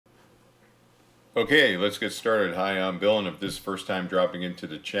Okay, let's get started. Hi, I'm Bill, and if this is the first time dropping into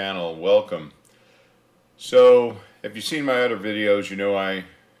the channel, welcome. So, if you've seen my other videos, you know I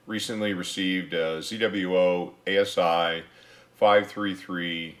recently received a ZWO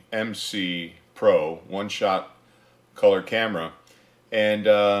ASI533MC Pro one-shot color camera,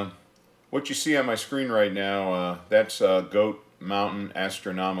 and what you see on my screen right now, that's Goat Mountain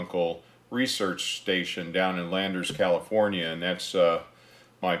Astronomical Research Station down in Landers, California, and that's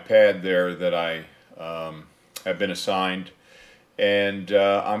my pad there that I have been assigned. And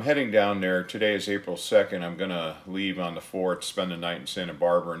I'm heading down there. Today is April 2nd. I'm going to leave on the 4th, spend the night in Santa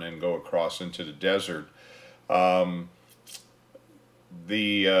Barbara, and then go across into the desert. The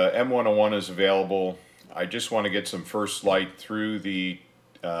M101 is available. I just want to get some first light through the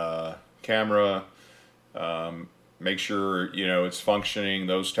camera, make sure it's functioning,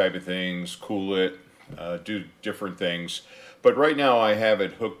 those type of things, cool it, do different things. But right now I have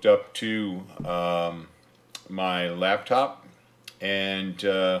it hooked up to my laptop, and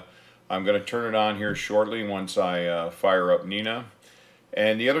I'm going to turn it on here shortly once I fire up N.I.N.A.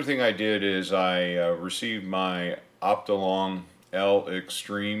 And the other thing I did is I received my Optolong L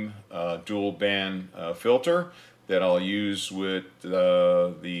Extreme dual band filter that I'll use with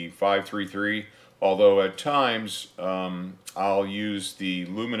the 533, although at times I'll use the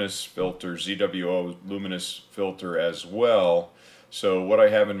luminous filter, ZWO luminous filter as well. So what I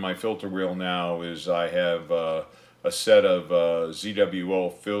have in my filter wheel now is I have a set of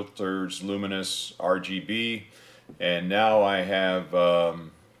ZWO filters, luminous RGB, and now I have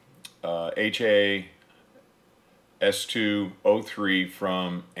HA S203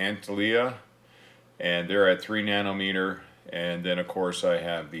 from N.I.N.A, and they're at 3 nanometer, and then of course I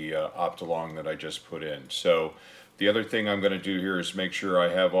have the Optolong that I just put in. So the other thing I'm going to do here is make sure I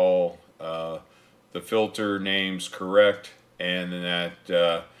have all the filter names correct, and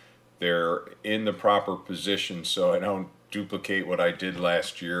that they're in the proper position so I don't duplicate what I did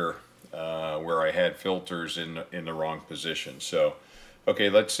last year where I had filters in the wrong position. So okay,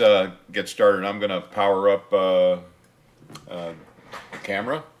 let's get started. I'm going to power up the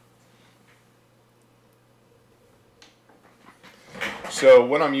camera. So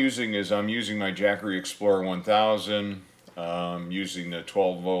what I'm using is I'm using my Jackery Explorer 1000, using the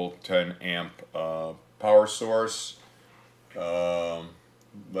 12 volt 10 amp power source.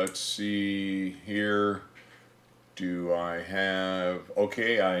 Let's see here. Do I have,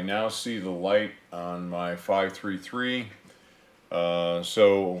 okay, I now see the light on my 533.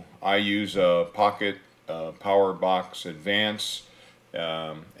 So I use a Pocket Power Box Advance,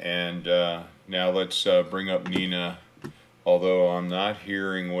 and now let's bring up N.I.N.A, although I'm not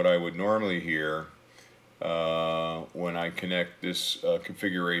hearing what I would normally hear when I connect this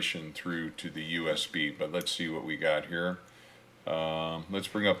configuration through to the USB. But let's see what we got here. Let's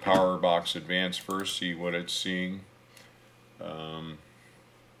bring up Power Box Advance first, see what it's seeing, and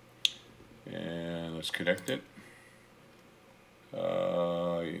let's connect it.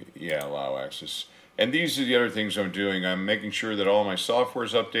 Yeah, allow access. And these are the other things I'm doing. I'm making sure that all my software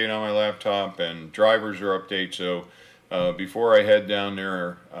is updated on my laptop and drivers are updated. So before I head down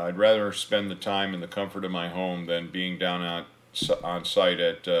there, I'd rather spend the time in the comfort of my home than being down on site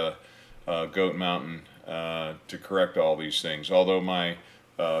at Goat Mountain to correct all these things. Although my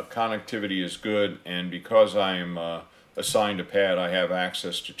connectivity is good, and because I am assigned a pad, I have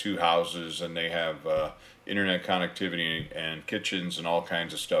access to 2 houses, and they have internet connectivity and kitchens and all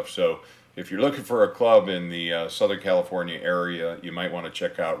kinds of stuff. So if you're looking for a club in the Southern California area, you might want to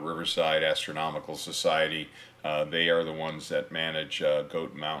check out Riverside Astronomical Society. They are the ones that manage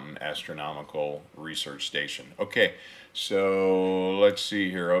Goat Mountain Astronomical Research Station. Okay, so let's see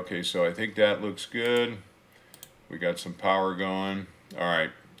here. Okay, so I think that looks good. We got some power going. All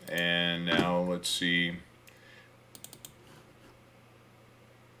right, and now let's see.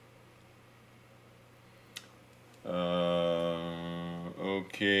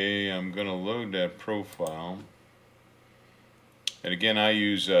 Okay, I'm going to load that profile. And again, I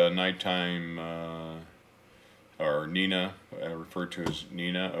use nighttime or N.I.N.A, referred to as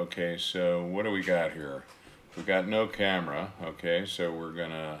N.I.N.A. Okay, so what do we got here? We've got no camera. Okay, so we're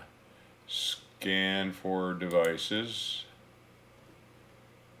going to scan for devices.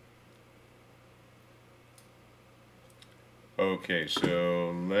 Okay,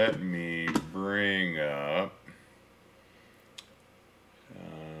 so let me bring up,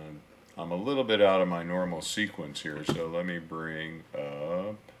 I'm a little bit out of my normal sequence here, so let me bring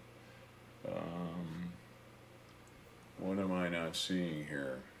up, what am I not seeing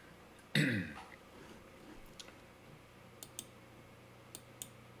here?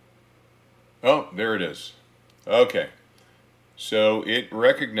 Oh, there it is. Okay, So it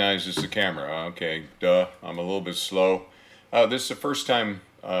recognizes the camera. Okay, duh, I'm a little bit slow. This is the first time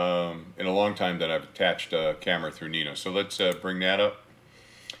in a long time that I've attached a camera through N.I.N.A. So let's bring that up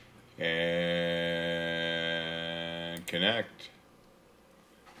and connect.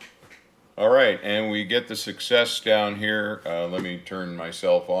 All right, and we get the success down here. Let me turn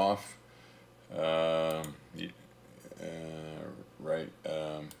myself off. Right.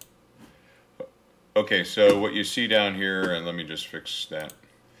 Okay, so what you see down here, and let me just fix that.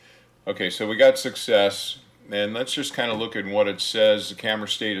 Okay, so we got success, and let's just kind of look at what it says. The camera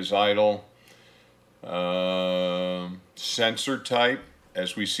state is idle. Sensor type,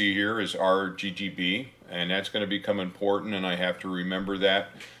 as we see here, is RGB, and that's going to become important, and I have to remember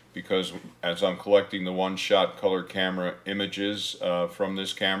that because as I'm collecting the one-shot color camera images from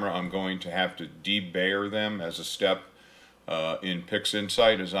this camera, I'm going to have to debayer them as a step in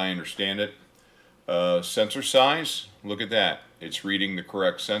PixInsight, as I understand it. Sensor size, look at that. It's reading the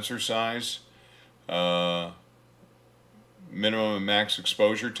correct sensor size. Minimum and max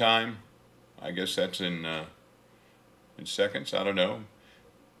exposure time, I guess that's in seconds, I don't know.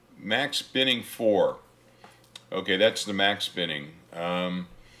 Max binning 4. Okay, that's the max binning. Here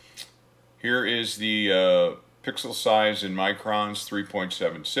is the pixel size in microns,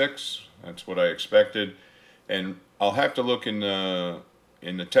 3.76. That's what I expected. And I'll have to look in the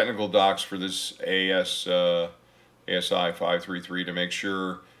technical docs for this ASI533 to make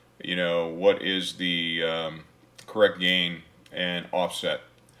sure, you know, what is the correct gain and offset.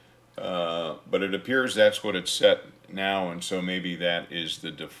 But it appears that's what it's set now, and so maybe that is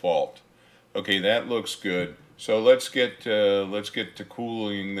the default. Okay, that looks good. So let's get to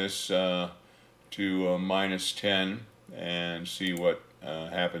cooling this to -10 and see what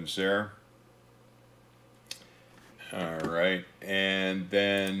happens there. Alright, and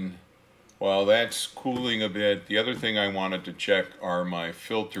then while that's cooling a bit, the other thing I wanted to check are my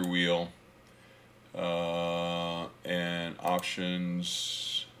filter wheel and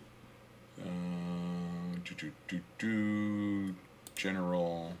options,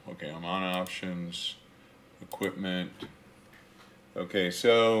 general. Okay, I'm on options, equipment. Okay,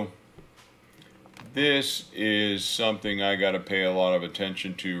 so this is something I got to pay a lot of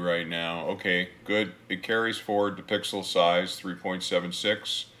attention to right now. Okay, good. It carries forward the pixel size,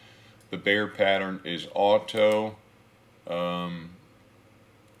 3.76. The Bayer pattern is auto. I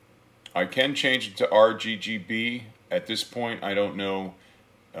can change it to RGB. At this point, I don't know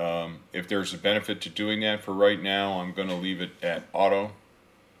if there's a benefit to doing that. For right now, I'm going to leave it at auto.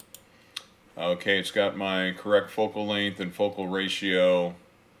 Okay, it's got my correct focal length and focal ratio.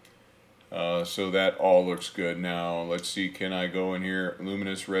 So that all looks good. Now let's see, can I go in here,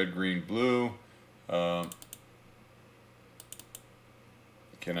 luminous, red, green, blue? Can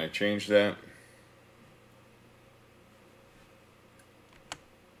I change that?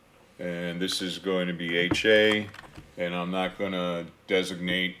 And this is going to be HA, and I'm not going to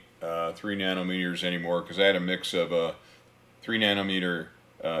designate 3 nanometers anymore because I had a mix of a 3 nanometer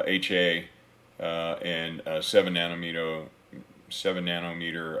HA and 7 nanometer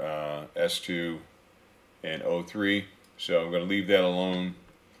S2 and O3. So I'm going to leave that alone,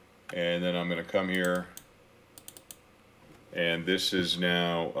 and then I'm going to come here, and this is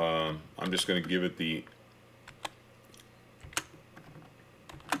now I'm just going to give it the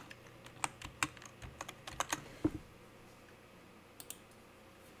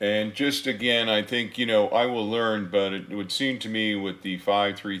and just again, I think, you know, I will learn, but it would seem to me with the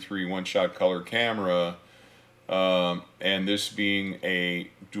 533 one-shot color camera, and this being a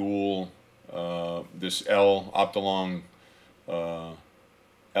dual, this L Optilong L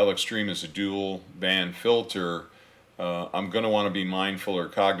Extreme is a dual band filter. I'm going to want to be mindful or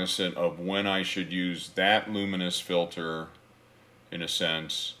cognizant of when I should use that luminous filter, in a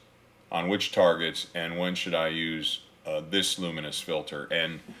sense, on which targets, and when should I use this luminous filter.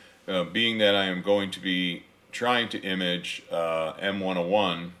 And being that I am going to be trying to image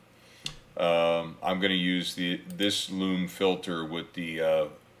M101, I'm going to use this lume filter with the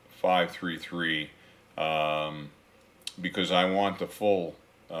 533 because I want the full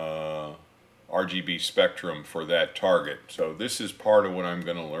RGB spectrum for that target. So this is part of what I'm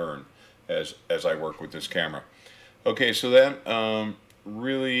going to learn as I work with this camera. Okay, so that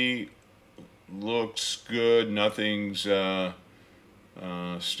really looks good. Nothing's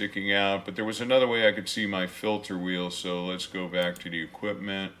sticking out, but there was another way I could see my filter wheel, so let's go back to the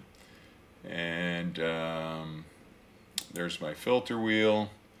equipment, and there's my filter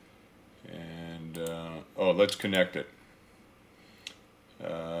wheel, and oh, let's connect it.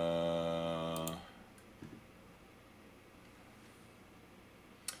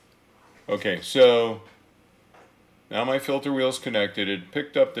 Okay, so Now my filter wheel is connected. It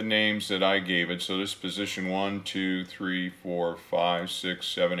picked up the names that I gave it. So this position 1, 2, 3, 4, 5, 6,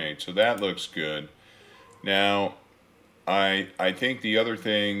 7, 8. So that looks good. Now I think the other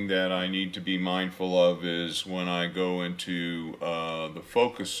thing that I need to be mindful of is when I go into the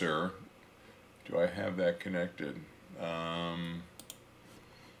focuser. Do I have that connected?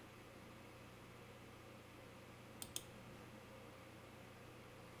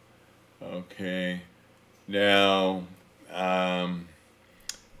 Okay. Now,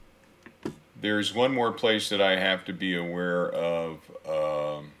 there's one more place that I have to be aware of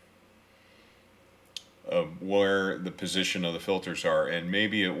where the position of the filters are, and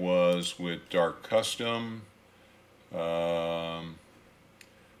maybe it was with Dark Custom.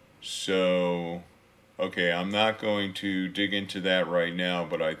 So, okay, I'm not going to dig into that right now,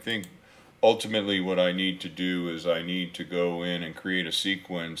 but I think ultimately what I need to do is I need to go in and create a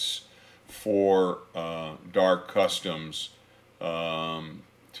sequence for Dark Customs to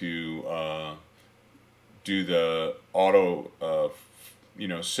do the auto,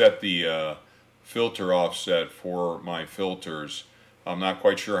 set the filter offset for my filters. I'm not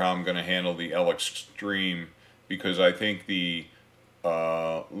quite sure how I'm going to handle the L Extreme, because I think the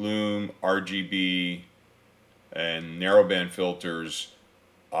Lume, RGB, and narrowband filters,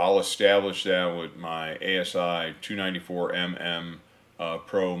 I'll establish that with my ASI533MC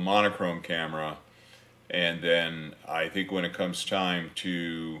Pro monochrome camera, and then I think when it comes time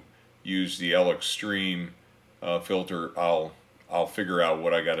to use the L Extreme filter, I'll figure out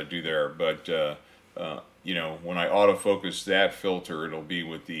what I got to do there. But when I autofocus that filter, it'll be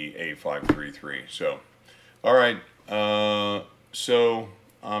with the A533. So, all right. So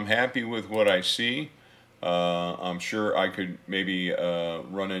I'm happy with what I see. I'm sure I could maybe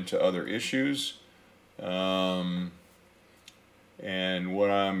run into other issues. And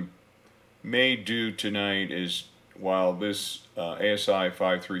what I may do tonight is, while this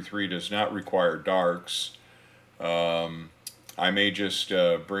ASI533 does not require darks, I may just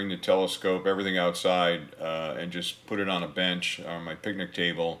bring the telescope, everything outside, and just put it on a bench on my picnic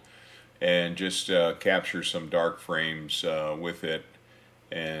table and just capture some dark frames with it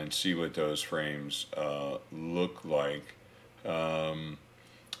and see what those frames look like.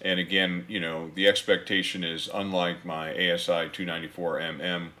 And again, the expectation is, unlike my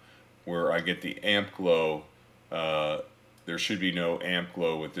ASI294mm, where I get the amp glow, there should be no amp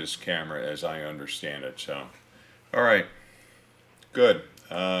glow with this camera as I understand it. So, all right, good.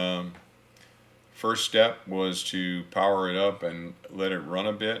 First step was to power it up and let it run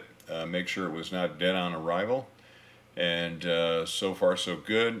a bit, make sure it was not dead on arrival, and so far so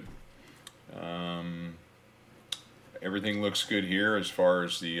good. Everything looks good here as far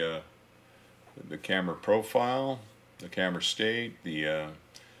as the camera profile, the camera state, the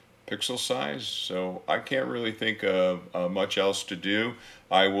pixel size. So I can't really think of much else to do.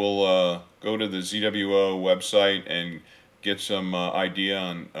 I will go to the ZWO website and get some idea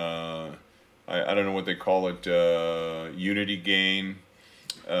on, I don't know what they call it, unity gain.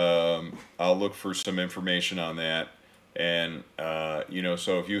 I'll look for some information on that. And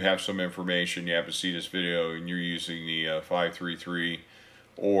so if you have some information, you happen to see this video and you're using the 533,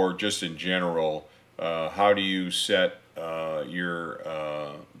 or just in general, how do you set your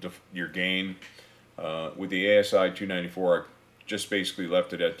gain? With the ASI294, I just basically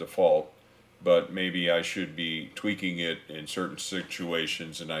left it at default, but maybe I should be tweaking it in certain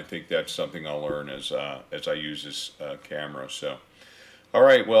situations, and I think that's something I'll learn as I use this camera. So. All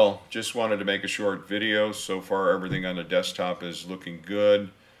right, well, just wanted to make a short video. So far, everything on the desktop is looking good.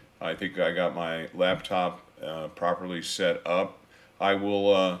 I think I got my laptop properly set up. I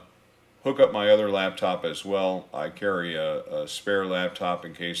will hook up my other laptop as well. I carry a spare laptop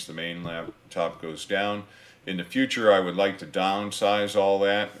in case the main laptop goes down. In the future, I would like to downsize all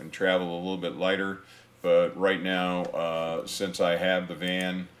that and travel a little bit lighter. But right now, since I have the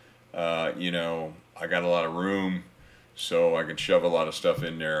van, I got a lot of room, so I can shove a lot of stuff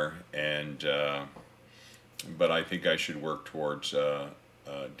in there, and but I think I should work towards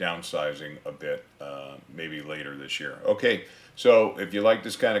downsizing a bit, maybe later this year. Okay, so if you like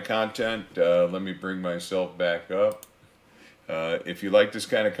this kind of content, let me bring myself back up. If you like this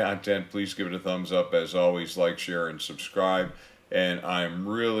kind of content, please give it a thumbs up. As always, like, share, and subscribe. And I'm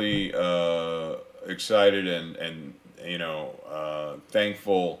really excited and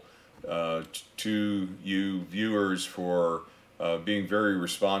thankful to you viewers for being very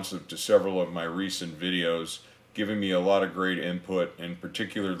responsive to several of my recent videos, giving me a lot of great input, in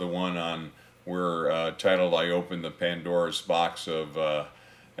particular the one on where titled "I Opened the Pandora's Box of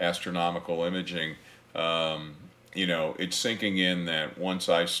Astronomical Imaging." It's sinking in that once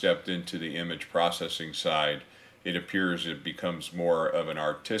I stepped into the image processing side, it appears it becomes more of an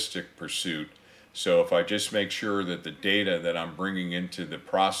artistic pursuit. So if I just make sure that the data that I'm bringing into the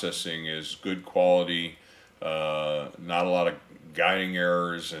processing is good quality, not a lot of guiding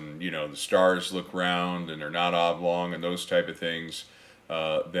errors, and you know the stars look round and they're not oblong and those type of things,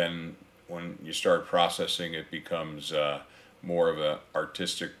 then when you start processing it becomes more of an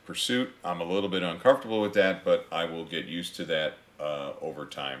artistic pursuit. I'm a little bit uncomfortable with that, but I will get used to that over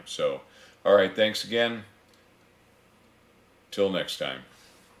time. So, all right, thanks again. Till next time.